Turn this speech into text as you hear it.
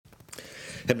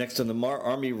Up next on the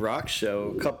Army Rock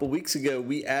Show, a couple weeks ago,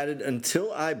 we added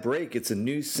Until I Break. It's a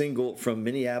new single from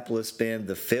Minneapolis band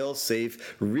The Failsafe.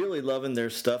 Really loving their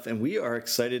stuff, and we are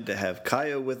excited to have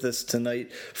Kaio with us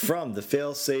tonight from The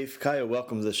Failsafe. Kaio,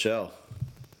 welcome to the show.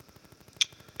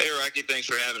 Hey, Rocky, thanks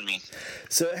for having me.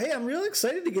 So, hey, I'm really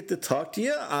excited to get to talk to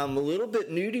you. I'm a little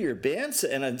bit new to your band,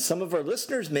 and some of our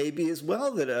listeners may be as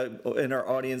well that in our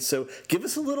audience. So give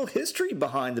us a little history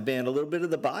behind the band, a little bit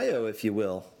of the bio, if you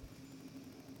will.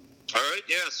 All right,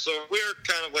 yeah, so we're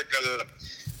kind of like a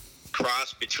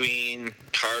cross between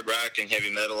hard rock and heavy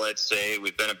metal, I'd say.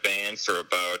 We've been a band for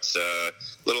about a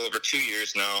little over 2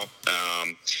 years now.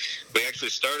 We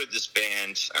actually started this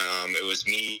band. It was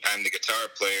me. I'm the guitar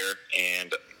player,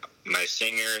 and my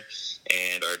singer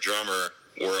and our drummer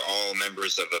were all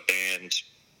members of a band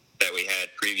that we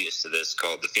had previous to this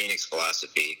called the Phoenix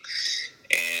Philosophy.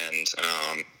 And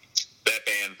that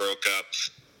band broke up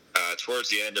towards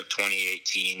the end of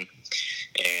 2018,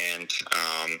 and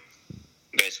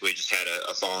basically just had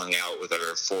a falling out with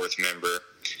our fourth member.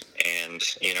 And,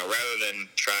 you know, rather than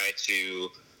try to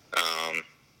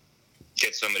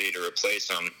get somebody to replace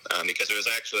him, because it was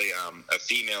actually a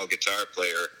female guitar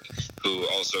player who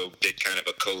also did kind of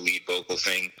a co-lead vocal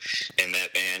thing in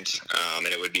that band, and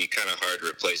it would be kind of hard to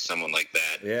replace someone like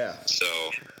that. Yeah. So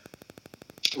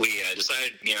we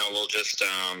decided, you know, we'll just,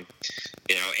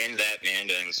 end that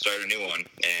band and start a new one.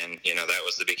 And, you know, that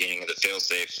was the beginning of the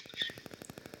Failsafe.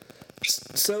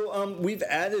 So we've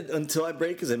added Until I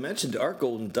Break, as I mentioned, to our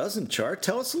Golden Dozen chart.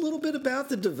 Tell us a little bit about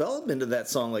the development of that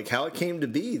song, like how it came to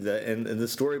be, and the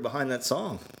story behind that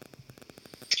song.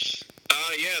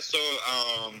 So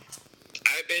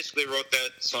I basically wrote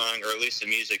that song, or at least the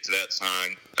music to that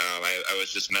song. I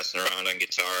was just messing around on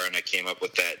guitar, and I came up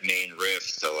with that main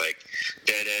riff, the like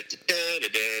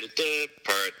da-da-da-da-da-da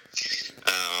part.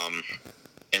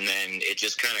 And then it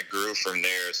just kind of grew from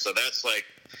there. So that's like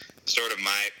sort of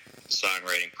my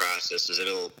songwriting process, is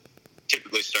it'll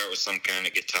typically start with some kind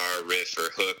of guitar riff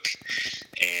or hook,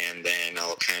 and then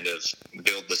I'll kind of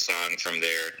build the song from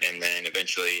there. And then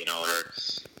eventually, you know, our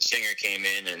singer came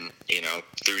in and, you know,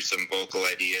 threw some vocal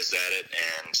ideas at it,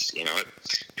 and, you know, it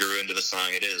grew into the song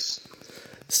it is.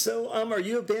 So, are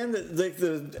you a band that, like,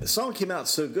 the song came out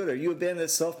so good, are you a band that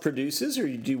self-produces, or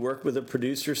do you work with a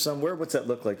producer somewhere? What's that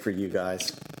look like for you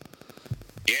guys?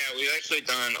 Yeah, we've actually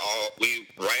we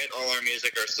write all our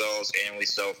music ourselves, and we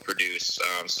self-produce.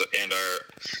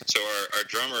 Our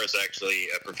drummer is actually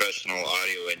a professional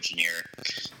audio engineer.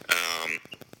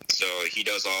 So he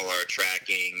does all our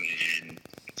tracking and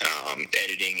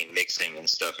editing and mixing and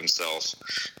stuff himself.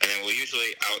 And then we'll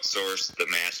usually outsource the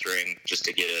mastering just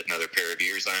to get another pair of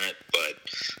ears on it. But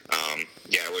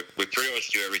we pretty much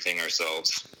do everything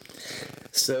ourselves.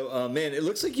 So, man, it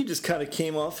looks like you just kind of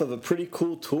came off of a pretty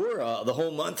cool tour the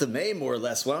whole month of May, more or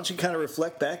less. Why don't you kind of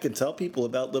reflect back and tell people a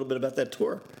little bit about that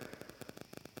tour?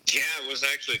 Yeah, it was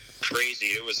actually crazy.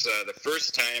 It was the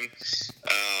first time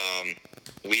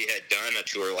we had done a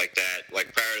tour like that.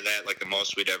 Like, prior to that, like, the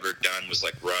most we'd ever done was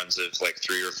like runs of like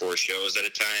 3 or 4 shows at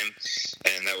a time,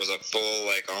 and that was a full,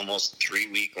 like, almost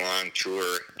 3-week long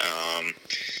tour.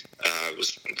 It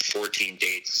was 14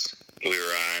 dates we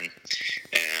were on,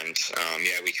 and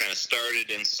we kind of started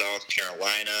in South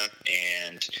Carolina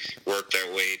and worked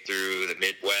our way through the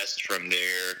Midwest from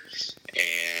there,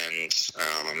 and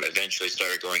eventually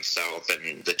started going south,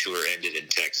 and the tour ended in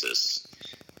Texas.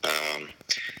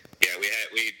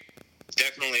 We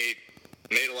definitely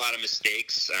made a lot of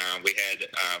mistakes.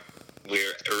 We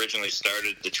originally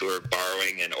started the tour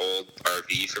borrowing an old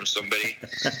RV from somebody,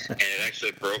 and it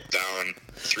actually broke down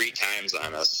 3 times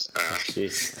on us.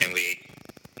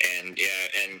 And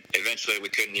eventually we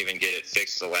couldn't even get it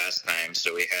fixed the last time,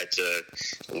 so we had to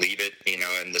leave it, you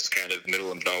know, in this kind of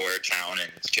middle of nowhere town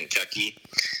in Kentucky.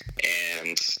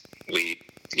 And we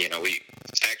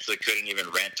actually couldn't even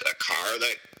rent a car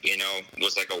that, you know,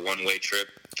 was like a one-way trip,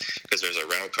 because there's a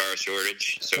rental car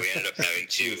shortage. So we ended up having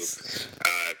to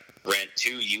rent 2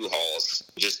 U-Hauls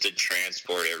just to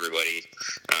transport everybody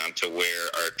to where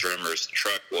our drummer's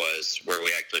truck was, where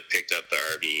we actually picked up the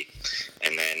RV.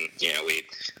 And then, you know,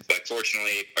 but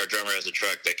fortunately our drummer has a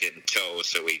truck that can tow,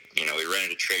 so we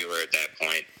rented a trailer at that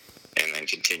point, and then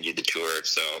continued the tour.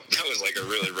 So that was like a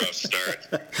really rough start.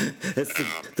 That's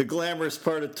the glamorous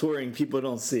part of touring people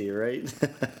don't see, right?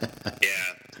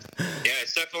 Yeah,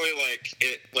 it's definitely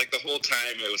like the whole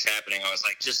time it was happening, I was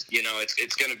like, just, you know,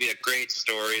 it's going to be a great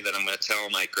story that I'm going to tell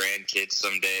my grandkids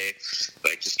someday.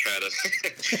 Like, just try to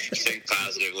think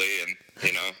positively, and,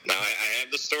 you know, now I have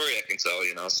the story I can tell,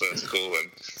 you know, so it's cool.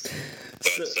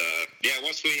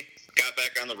 Once we got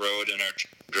back on the road and our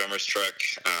drummer's truck.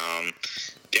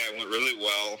 Yeah, it went really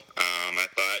well. I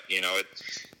thought,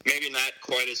 maybe not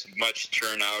quite as much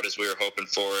turnout as we were hoping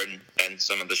for in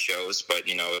some of the shows, but,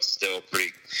 it's still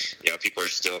pretty, people are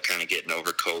still kind of getting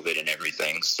over COVID and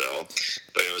everything. So,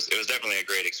 but it was definitely a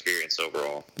great experience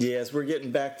overall. Yes, we're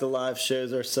getting back to live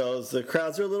shows ourselves. The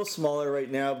crowds are a little smaller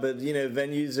right now, but,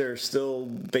 venues are still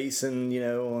basing,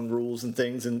 on rules and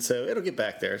things, and so it'll get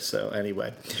back there. So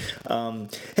anyway,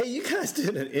 hey, you guys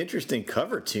did an interesting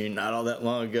cover tune not all that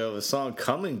long ago of a song,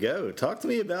 Come and Go. Talk to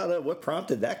me about what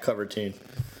prompted that cover tune.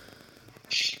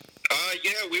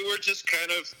 Yeah, we were just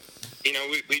kind of,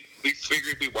 we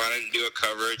figured we wanted to do a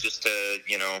cover just to,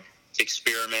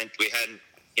 experiment. We hadn't,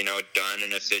 done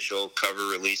an official cover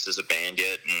release as a band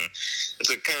yet, and it's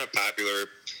a kind of popular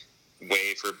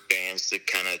way for bands to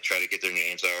kind of try to get their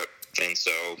names out. And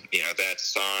so, that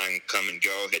song, Come and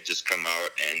Go, had just come out,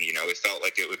 and, we felt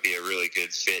like it would be a really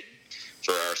good fit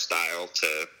for our style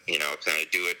to, kind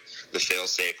of do it the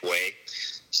fail-safe way.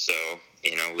 So,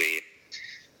 we,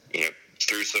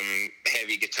 threw some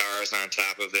heavy guitars on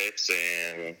top of it,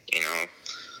 and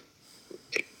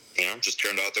it just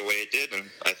turned out the way it did, and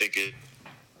I think it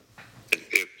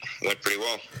went pretty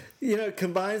well. It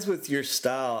combines with your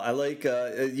style. I like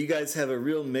you guys have a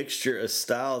real mixture of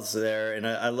styles there, and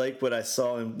I like what I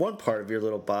saw in one part of your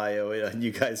little bio. You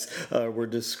guys were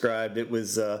described. It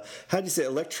was, how'd you say,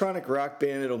 electronic rock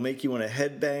band. It'll make you want to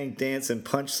headbang, dance, and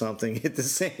punch something at the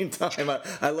same time.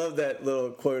 I love that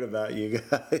little quote about you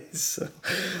guys.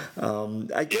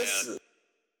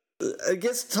 I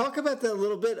guess talk about that a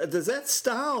little bit. Does that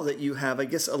style that you have,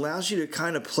 allows you to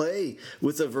kind of play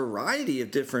with a variety of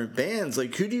different bands?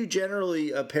 Like, who do you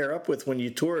generally pair up with when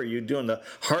you tour? Are you doing the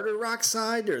harder rock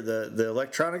side or the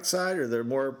electronic side or the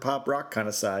more pop rock kind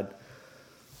of side?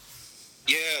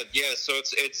 Yeah. So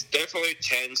it's definitely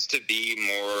tends to be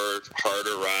more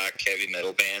harder rock, heavy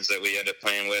metal bands that we end up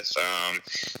playing with.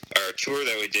 Our tour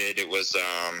that we did, it was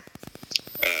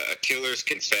A Killer's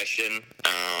Confession.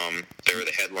 They were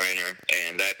the headliner,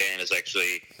 and that band is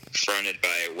actually fronted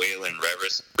by Waylon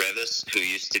Revis, who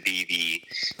used to be the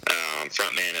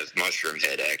frontman of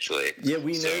Mushroomhead, actually. Yeah,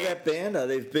 we know that band.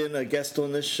 They've been a guest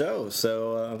on this show,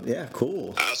 so yeah,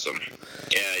 cool. Awesome.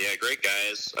 Yeah, great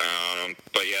guys.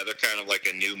 But yeah, they're kind of like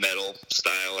a new metal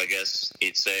style, I guess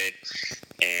you'd say.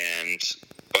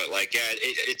 But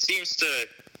it seems to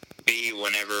be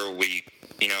whenever we,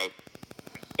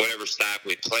 whatever stop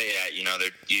we play at,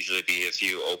 there'd usually be a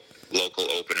few local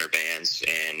opener bands,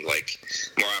 and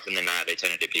more often than not, they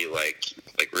tended to be like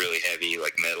really heavy,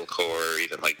 like metalcore, or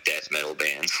even like death metal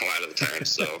bands a lot of the time.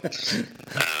 So,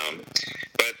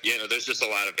 but there's just a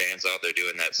lot of bands out there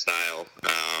doing that style.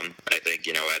 I think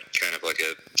at kind of like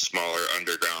a smaller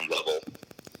underground level.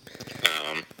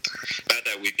 Not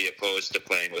that we'd be opposed to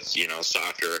playing with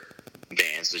softer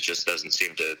bands. It just doesn't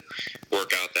seem to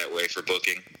work out that way for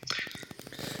booking.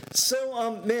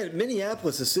 So,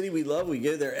 Minneapolis, a city we love. We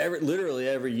go there literally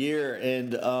every year,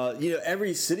 and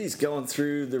every city's going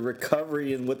through the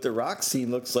recovery and what the rock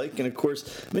scene looks like. And of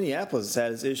course, Minneapolis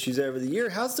has issues over the year.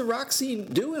 How's the rock scene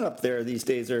doing up there these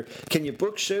days? Or can you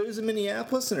book shows in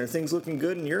Minneapolis? And are things looking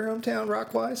good in your hometown,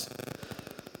 rock-wise?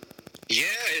 Yeah,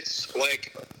 it's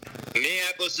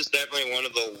Minneapolis is definitely one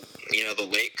of the the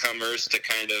latecomers to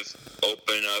kind of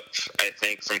open up, I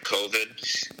think, from COVID.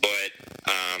 But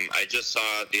I just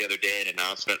saw the other day an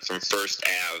announcement from First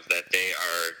Ave that they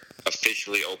are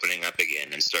officially opening up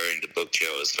again and starting to book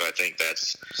shows. So I think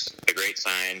that's a great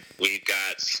sign. We've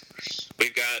got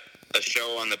a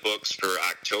show on the books for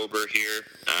October here.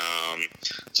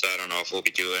 So I don't know if we'll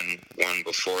be doing one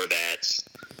before that,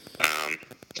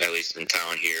 at least in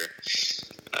town here.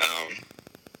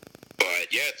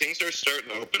 But yeah, things are starting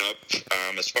to open up.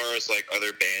 As far as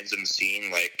other bands in the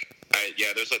scene,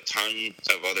 there's a ton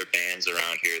of other bands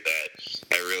around here that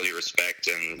I really respect,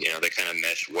 and they kind of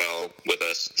mesh well with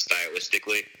us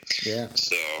stylistically. Yeah.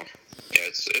 So yeah,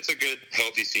 it's a good,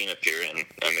 healthy scene up here, and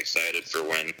I'm excited for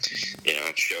when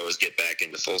shows get back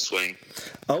into full swing.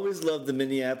 Always love the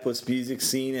Minneapolis music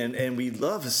scene, and we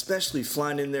love especially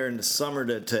flying in there in the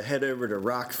summer to head over to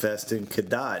Rockfest in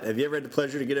Cadott. Have you ever had the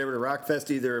pleasure to get over to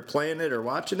Rockfest, either playing it or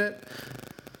watching it?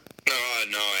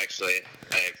 No, actually,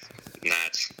 I've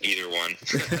not either one.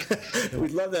 We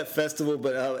love that festival,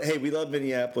 but hey, we love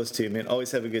Minneapolis too, man.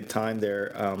 Always have a good time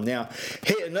there. Now,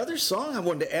 hey, another song I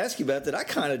wanted to ask you about that I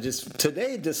kind of just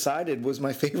today decided was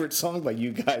my favorite song by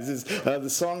you guys is the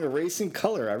song "Erasing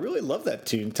Color." I really love that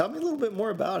tune. Tell me a little bit more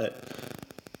about it.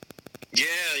 Yeah,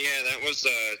 that was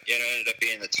it ended up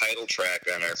being the title track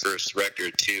on our first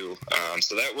record too.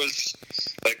 So that was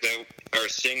our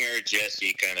singer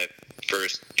Jesse kind of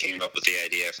first came up with the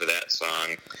idea for that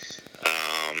song.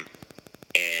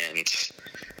 and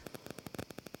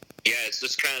yeah, it's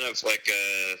just kind of like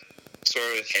a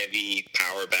sort of heavy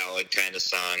power ballad kind of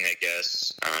song, I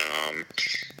guess.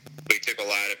 We took a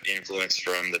lot of influence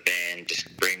from the band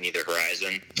Bring Me the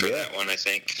Horizon for that one, I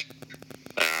think.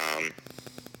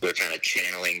 We're kind of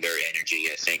channeling their energy,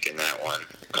 I think, in that one.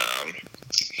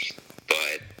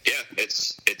 But yeah,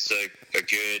 it's a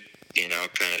good,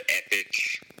 kind of epic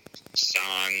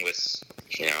song with,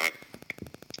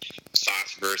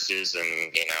 soft verses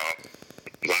and,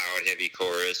 loud, heavy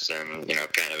chorus and,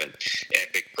 kind of an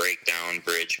epic breakdown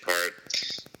bridge part.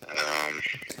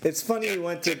 It's funny you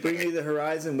went to Bring Me the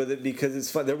Horizon with it because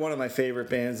it's fun. They're one of my favorite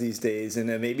bands these days, and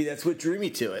maybe that's what drew me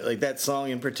to it. Like that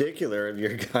song in particular of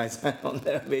your guys. I don't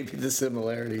know, maybe the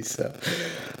similarities.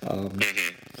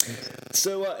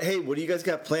 So, hey, what do you guys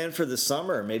got planned for the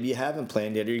summer? Maybe you haven't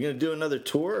planned yet. Are you going to do another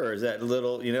tour, or is that a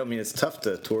little? I mean, it's tough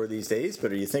to tour these days,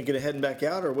 but are you thinking of heading back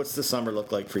out, or what's the summer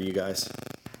look like for you guys?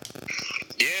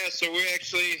 Yeah, so we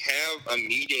actually have a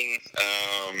meeting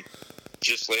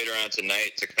just later on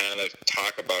tonight to kind of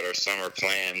talk about our summer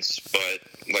plans. But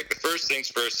like the first things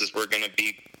first is we're going to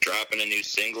be dropping a new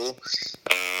single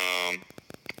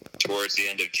towards the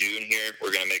end of June here.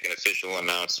 We're going to make an official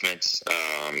announcement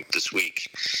this week.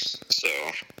 So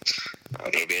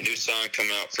there'll be a new song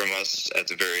coming out from us at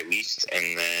the very least.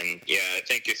 And then, yeah, I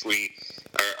think if we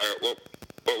are what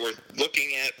we're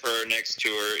looking at for our next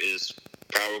tour is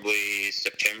probably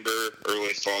September,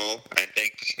 early fall, I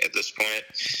think, at this point.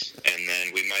 And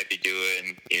then we might be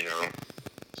doing,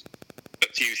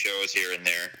 a few shows here and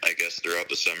there, I guess, throughout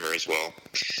the summer as well.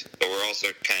 But we're also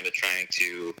kind of trying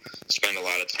to spend a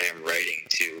lot of time writing,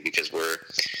 too, because we've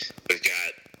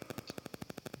got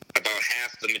about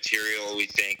half the material, we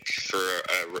think, for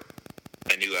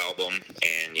a new album.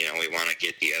 And, we want to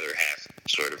get the other half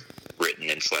sort of written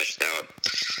and fleshed out.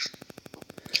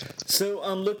 So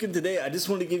I'm looking today. I just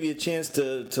want to give you a chance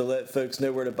to let folks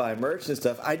know where to buy merch and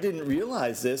stuff. I didn't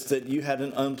realize that you had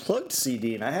an unplugged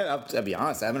CD, and I'll be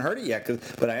honest, I haven't heard it yet,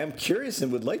 but I am curious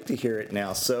and would like to hear it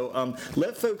now. So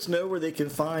let folks know where they can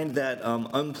find that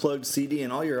unplugged CD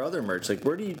and all your other merch. Like,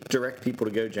 where do you direct people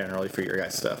to go generally for your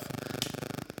guys' stuff?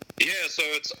 Yeah, so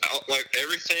it's like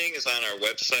everything is on our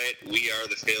website,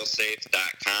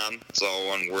 wearethefailsafe.com. It's all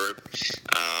one word.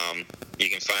 You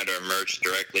can find our merch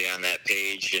directly on that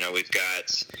page. We've got,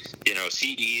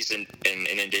 CDs and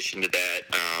in addition to that,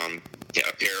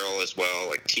 apparel as well,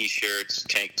 like T-shirts,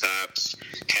 tank tops,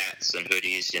 hats, and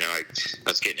hoodies.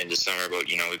 Let's get into summer, but,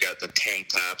 we've got the tank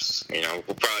tops. We'll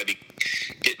probably be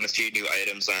getting a few new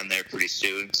items on there pretty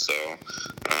soon. So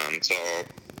it's all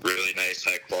really nice,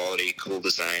 high quality, cool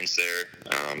designs there.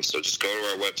 So just go to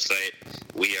our website,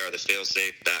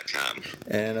 wearethefailsafe.com.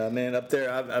 And man, up there,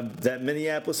 that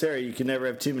Minneapolis area, you can never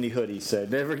have too many hoodies. So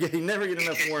never get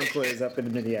enough warm clothes up in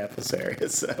the Minneapolis area.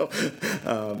 So,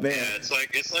 man, yeah, it's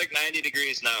like 90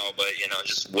 degrees now, but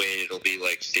just wait, it'll be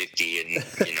like 50 in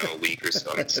a week or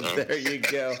so. So. There you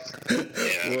go.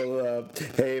 Yeah. Well,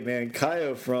 hey man,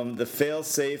 Kaio from the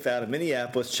Failsafe out of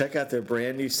Minneapolis. Check out their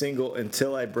brand new single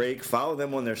 "Until I Break." Follow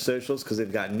them on their socials because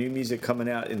they've got new music coming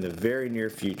out in the very near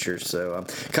future. So,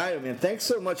 Kaio, man, thanks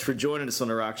so much for joining us on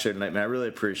the Rock Show tonight, man. I really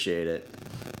appreciate it.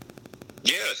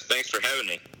 Yes, thanks for having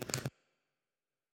me.